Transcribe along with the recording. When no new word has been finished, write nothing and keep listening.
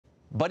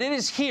But it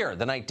is here,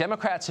 the night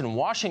Democrats in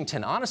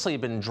Washington honestly have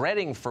been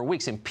dreading for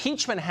weeks.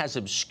 Impeachment has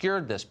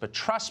obscured this, but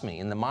trust me,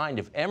 in the mind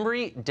of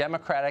every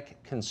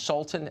Democratic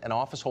consultant and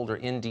office holder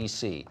in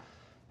D.C.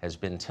 has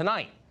been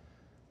tonight,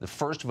 the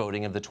first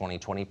voting of the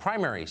 2020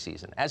 primary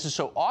season. As is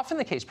so often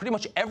the case, pretty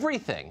much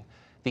everything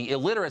the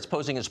illiterates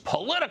posing as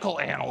political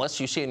analysts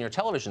you see on your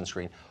television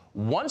screen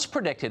once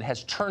predicted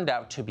has turned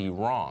out to be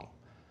wrong.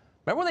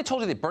 Remember when they told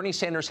you that Bernie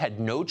Sanders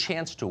had no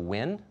chance to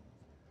win?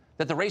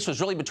 That the race was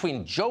really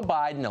between Joe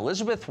Biden,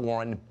 Elizabeth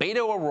Warren,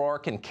 Beto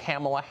O'Rourke, and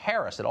Kamala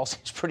Harris. It all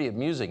seems pretty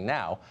amusing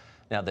now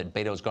that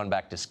Beto's gone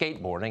back to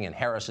skateboarding and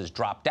Harris has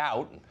dropped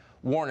out. And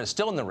Warren is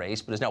still in the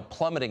race, but is now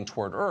plummeting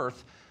toward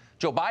Earth.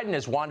 Joe Biden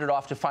has wandered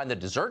off to find the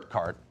dessert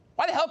cart.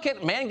 Why the hell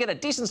can't a man get a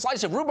decent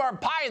slice of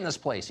rhubarb pie in this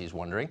place, he's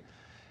wondering.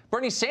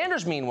 Bernie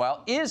Sanders,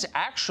 meanwhile, is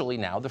actually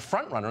now the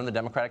frontrunner in the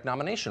Democratic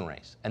nomination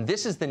race. And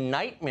this is the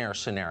nightmare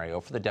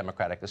scenario for the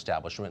Democratic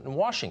establishment in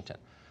Washington.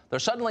 They're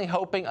suddenly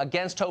hoping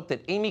against hope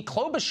that Amy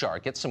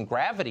Klobuchar gets some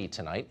gravity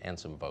tonight and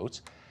some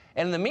votes.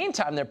 And in the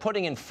meantime, they're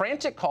putting in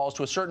frantic calls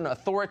to a certain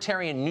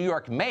authoritarian New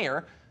York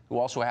mayor, who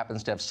also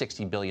happens to have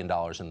 $60 billion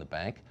in the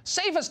bank.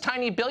 Save us,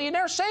 tiny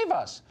billionaire, save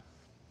us.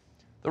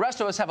 The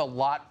rest of us have a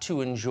lot to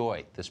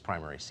enjoy this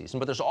primary season,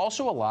 but there's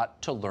also a lot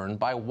to learn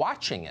by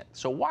watching it.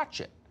 So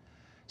watch it.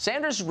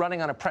 Sanders is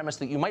running on a premise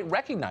that you might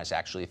recognize,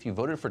 actually, if you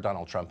voted for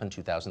Donald Trump in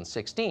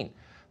 2016.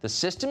 The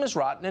system is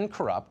rotten and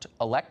corrupt.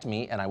 Elect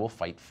me, and I will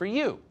fight for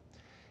you.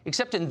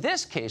 Except in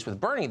this case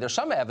with Bernie, there's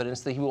some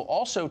evidence that he will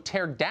also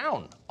tear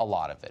down a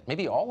lot of it,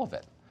 maybe all of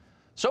it.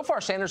 So far,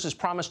 Sanders has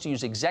promised to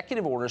use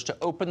executive orders to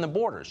open the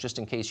borders, just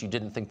in case you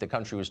didn't think the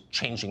country was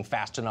changing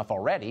fast enough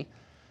already.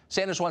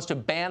 Sanders wants to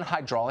ban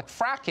hydraulic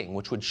fracking,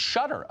 which would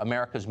shutter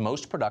America's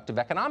most productive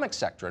economic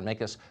sector and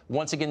make us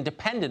once again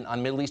dependent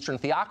on Middle Eastern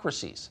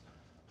theocracies.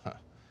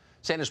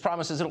 Sanders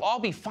promises it'll all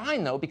be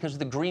fine, though, because of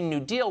the Green New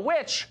Deal,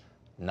 which,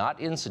 not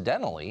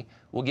incidentally,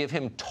 will give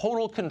him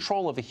total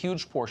control of a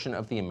huge portion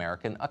of the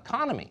American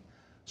economy.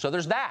 So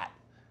there's that.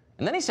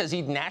 And then he says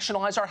he'd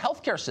nationalize our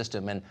healthcare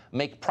system and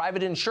make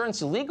private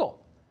insurance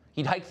illegal.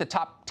 He'd hike the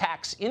top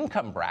tax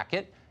income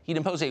bracket. He'd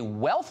impose a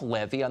wealth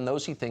levy on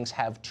those he thinks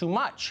have too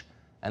much.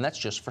 And that's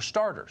just for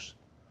starters.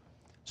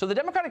 So the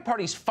Democratic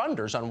Party's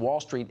funders on Wall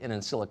Street and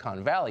in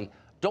Silicon Valley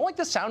don't like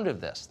the sound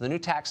of this, the new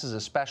taxes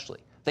especially.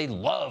 They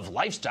love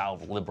lifestyle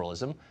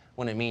liberalism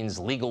when it means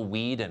legal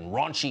weed and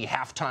raunchy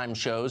halftime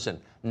shows and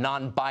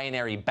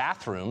non-binary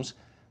bathrooms.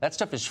 That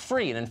stuff is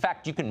free, and in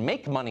fact, you can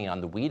make money on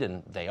the weed,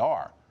 and they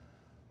are.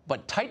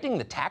 But tightening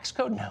the tax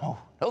code? No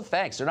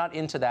thanks. They're not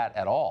into that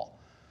at all.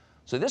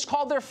 So this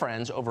called their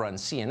friends over on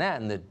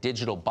CNN, the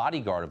digital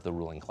bodyguard of the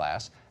ruling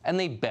class, and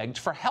they begged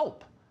for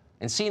help.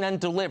 And CNN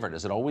delivered,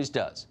 as it always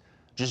does.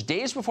 Just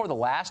days before the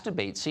last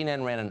debate,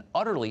 CNN ran an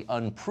utterly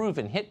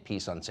unproven hit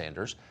piece on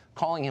Sanders,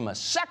 calling him a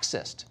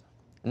sexist.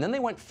 And then they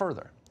went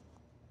further.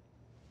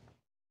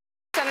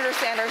 Senator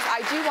Sanders,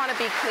 I do want to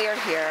be clear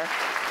here.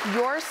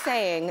 You're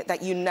saying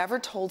that you never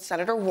told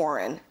Senator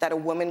Warren that a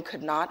woman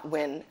could not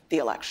win the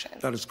election.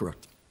 That is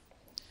correct.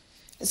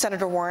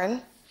 Senator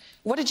Warren,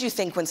 what did you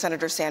think when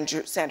Senator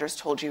Sanders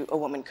told you a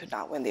woman could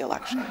not win the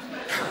election?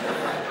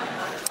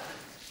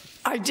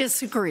 I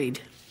disagreed.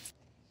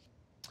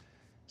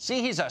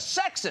 See, he's a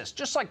sexist,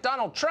 just like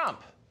Donald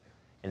Trump.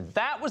 And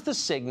that was the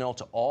signal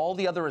to all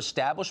the other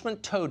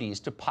establishment toadies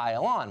to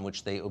pile on,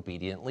 which they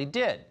obediently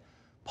did.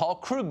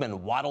 Paul Krugman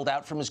waddled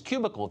out from his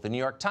cubicle at the New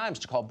York Times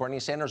to call Bernie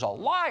Sanders a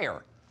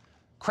liar.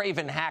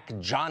 Craven hack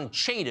John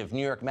Chait of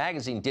New York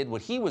Magazine did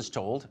what he was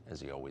told, as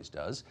he always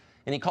does,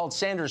 and he called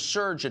Sanders'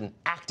 surge an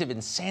act of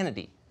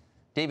insanity.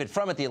 David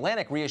Frum at The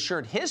Atlantic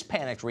reassured his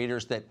panicked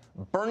readers that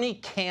Bernie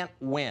can't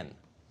win.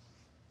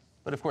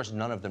 But, of course,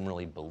 none of them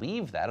really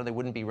believe that, or they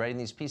wouldn't be writing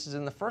these pieces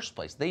in the first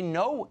place. They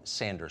know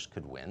Sanders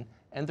could win,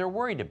 and they're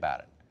worried about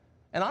it.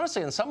 And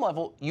honestly, on some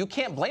level, you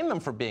can't blame them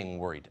for being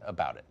worried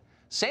about it.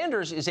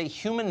 Sanders is a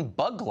human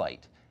bug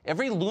light.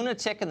 Every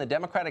lunatic in the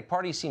Democratic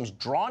Party seems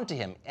drawn to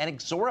him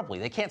inexorably.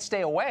 They can't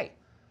stay away.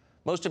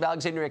 Most of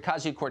Alexandria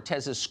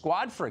Ocasio-Cortez's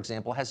squad, for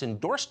example, has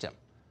endorsed him.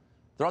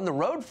 They're on the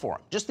road for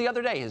him. Just the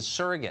other day, his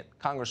surrogate,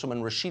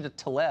 Congresswoman Rashida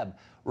Tlaib,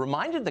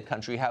 reminded the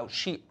country how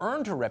she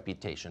earned her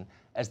reputation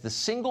as the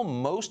single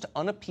most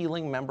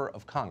unappealing member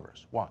of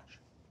Congress. Watch.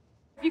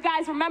 You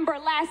guys remember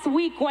last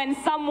week when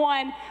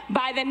someone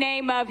by the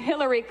name of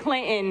Hillary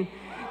Clinton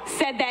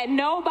said that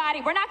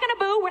nobody, we're not going to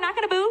boo, we're not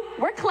going to boo.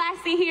 We're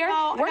classy here.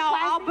 No, we're classy.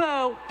 I'll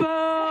boo.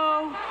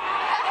 Boo.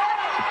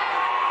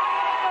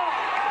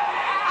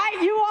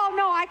 You all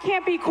know I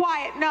can't be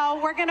quiet. No,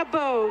 we're going to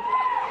boo.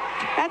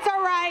 That's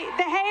all right.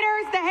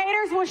 The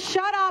haters will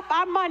shut up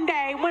on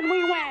Monday when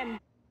we win.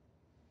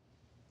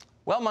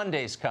 Well,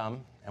 Mondays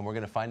come, and we're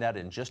going to find out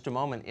in just a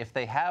moment if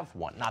they have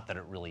one. Not that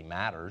it really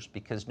matters,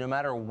 because no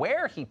matter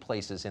where he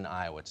places in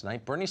Iowa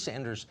tonight, Bernie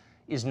Sanders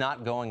is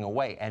not going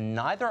away, and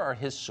neither are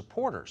his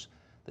supporters.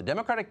 The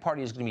Democratic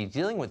Party is going to be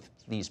dealing with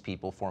these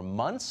people for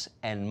months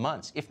and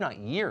months, if not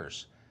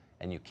years,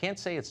 and you can't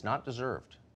say it's not deserved.